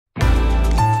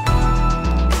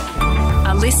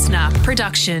listener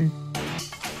production.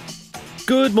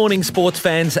 Good morning, sports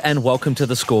fans, and welcome to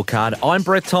The Scorecard. I'm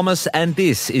Brett Thomas, and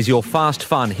this is your fast,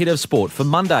 fun hit of sport for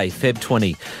Monday, Feb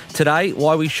 20. Today,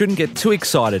 why we shouldn't get too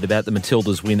excited about the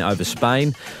Matildas' win over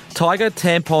Spain, Tiger,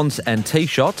 tampons and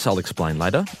tee-shots, I'll explain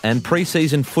later, and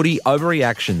pre-season footy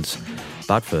overreactions.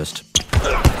 But first...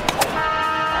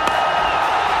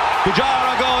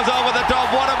 Pujara goes over the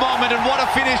top. What a moment and what a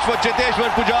finish for Cheteshwar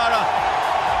Pujara.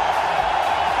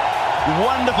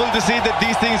 Wonderful to see that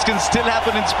these things can still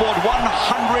happen in sport.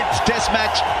 100th test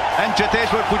match and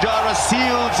Cheteshwar Pujara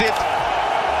seals it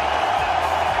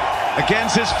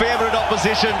against his favourite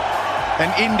opposition. And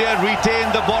India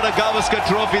retain the Border Gavaskar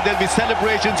trophy. There'll be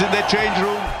celebrations in their change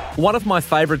room. One of my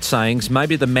favourite sayings,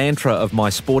 maybe the mantra of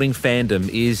my sporting fandom,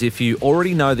 is if you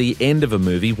already know the end of a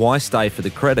movie, why stay for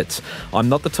the credits? I'm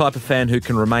not the type of fan who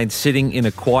can remain sitting in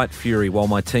a quiet fury while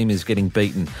my team is getting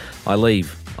beaten. I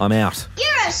leave. I'm out.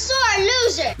 You're a sore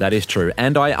loser. That is true,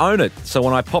 and I own it. So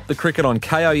when I popped the cricket on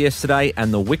KO yesterday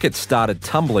and the wickets started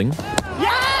tumbling...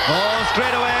 Oh,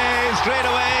 straight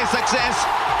away, success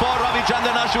for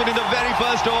Ravichandran Ashwin in the very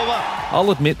first over. I'll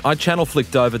admit, I channel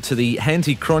flicked over to the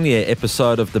Hansi Cronje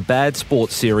episode of the Bad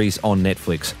Sports series on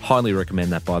Netflix. Highly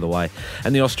recommend that, by the way.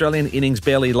 And the Australian innings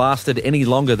barely lasted any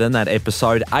longer than that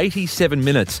episode. 87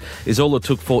 minutes is all it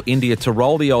took for India to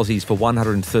roll the Aussies for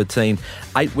 113,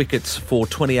 8 wickets for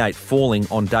 28 falling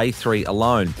on day 3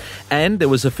 alone. And there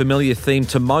was a familiar theme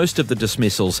to most of the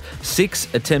dismissals,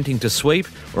 6 attempting to sweep,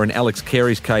 or in Alex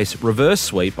Carey's case, reverse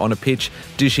sweep on a pitch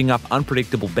dishing up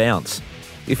unpredictable bounce.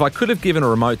 If I could have given a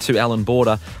remote to Alan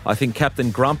Border, I think Captain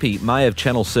Grumpy may have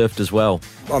channel surfed as well.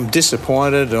 I'm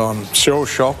disappointed, I'm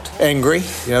shell-shocked, angry.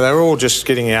 You know, they're all just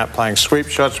getting out playing sweep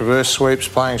shots, reverse sweeps,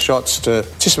 playing shots to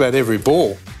just about every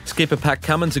ball. Skipper Pat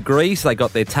Cummins agrees they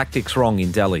got their tactics wrong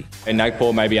in Delhi. And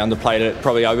Nagpur maybe underplayed it,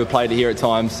 probably overplayed it here at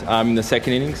times in the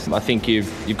second innings. I think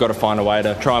you've got to find a way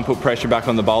to try and put pressure back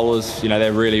on the bowlers. You know,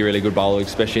 they're really, really good bowlers,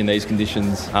 especially in these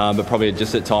conditions. But probably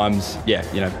just at times,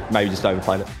 maybe just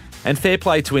overplayed it. And fair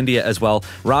play to India as well.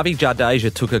 Ravi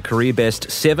Jadeja took a career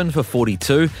best 7 for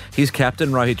 42. His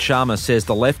captain, Rohit Sharma, says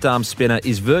the left-arm spinner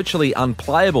is virtually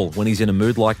unplayable when he's in a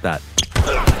mood like that.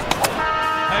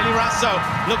 Hayley Rasso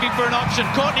looking for an option.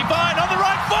 Courtney Vine on the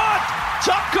right foot.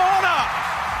 Top corner.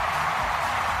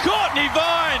 Courtney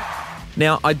Vine.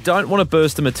 Now, I don't want to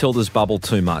burst the Matildas bubble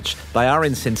too much. They are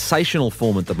in sensational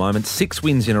form at the moment, 6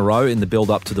 wins in a row in the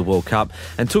build-up to the World Cup,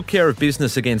 and took care of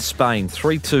business against Spain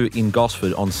 3-2 in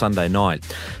Gosford on Sunday night.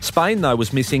 Spain, though,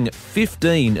 was missing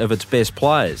 15 of its best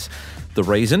players. The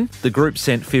reason? The group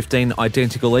sent 15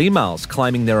 identical emails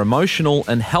claiming their emotional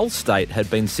and health state had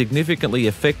been significantly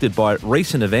affected by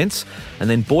recent events and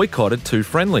then boycotted 2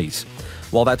 friendlies.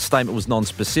 While that statement was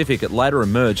non-specific, it later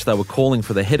emerged they were calling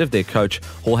for the head of their coach,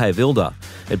 Jorge Vilda.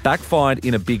 It backfired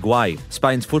in a big way.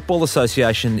 Spain's Football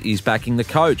Association is backing the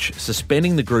coach,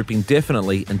 suspending the group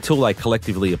indefinitely until they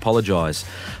collectively apologise.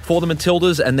 For the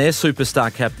Matildas and their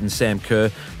superstar captain, Sam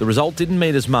Kerr, the result didn't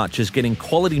mean as much as getting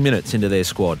quality minutes into their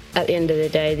squad. At the end of the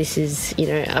day, this is,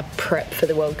 a prep for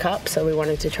the World Cup, so we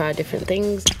wanted to try different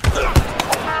things.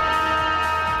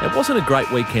 It wasn't a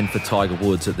great weekend for Tiger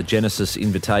Woods at the Genesis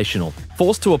Invitational.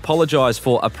 Forced to apologise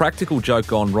for a practical joke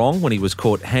gone wrong when he was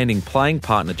caught handing playing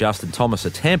partner Justin Thomas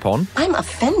a tampon. I'm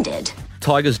offended.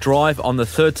 Tiger's drive on the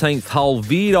 13th hole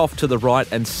veered off to the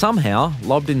right and somehow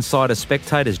lobbed inside a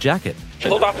spectator's jacket.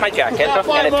 Pulled off my jacket and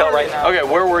it fell right now. Okay,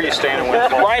 where were you standing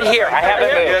with? Right here. I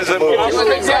haven't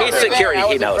moved. He's security.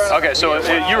 He knows. Okay, so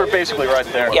you were basically right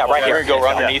there. Yeah, right here. We're going to go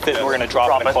underneath it and we're going to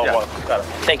drop it and club one.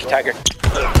 Thank you, Tiger.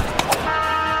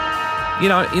 You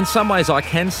know, in some ways I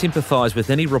can sympathise with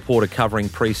any reporter covering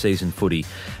pre-season footy.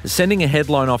 Sending a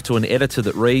headline off to an editor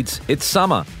that reads, "It's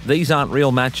summer, these aren't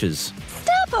real matches,"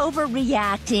 Stop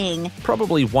overreacting.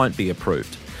 probably won't be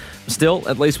approved. Still,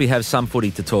 at least we have some footy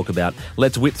to talk about.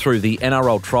 Let's whip through the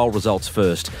NRL trial results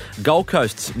first. Gold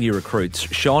Coast's new recruits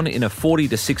shone in a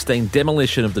 40-16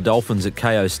 demolition of the Dolphins at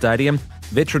KO Stadium.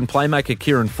 Veteran playmaker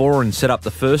Kieran Foran set up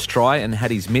the first try and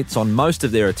had his mitts on most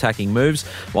of their attacking moves,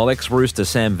 while ex-Rooster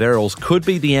Sam Verrills could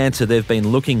be the answer they've been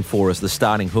looking for as the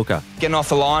starting hooker. Getting off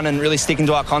the line and really sticking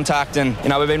to our contact, and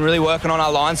we've been really working on our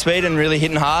line speed and really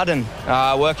hitting hard and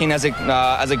working as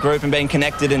a group and being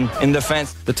connected in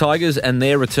defence. The Tigers and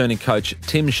their returning coach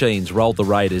Tim Sheens rolled the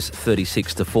Raiders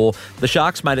 36-4. The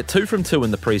Sharks made it 2 from 2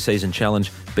 in the pre-season challenge,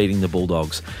 beating the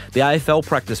Bulldogs. The AFL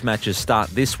practice matches start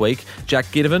this week. Jack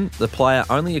Ginnivan, the player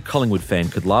only a Collingwood fan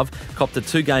could love, copped a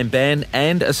 2-game ban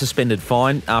and a suspended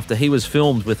fine after he was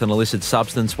filmed with an illicit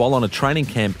substance while on a training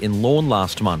camp in Lorne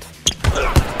last month.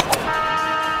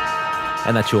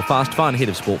 And that's your fast, fun hit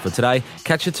of sport for today.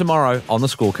 Catch you tomorrow on The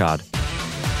Scorecard.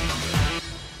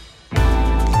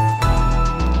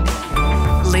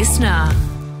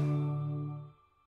 listener.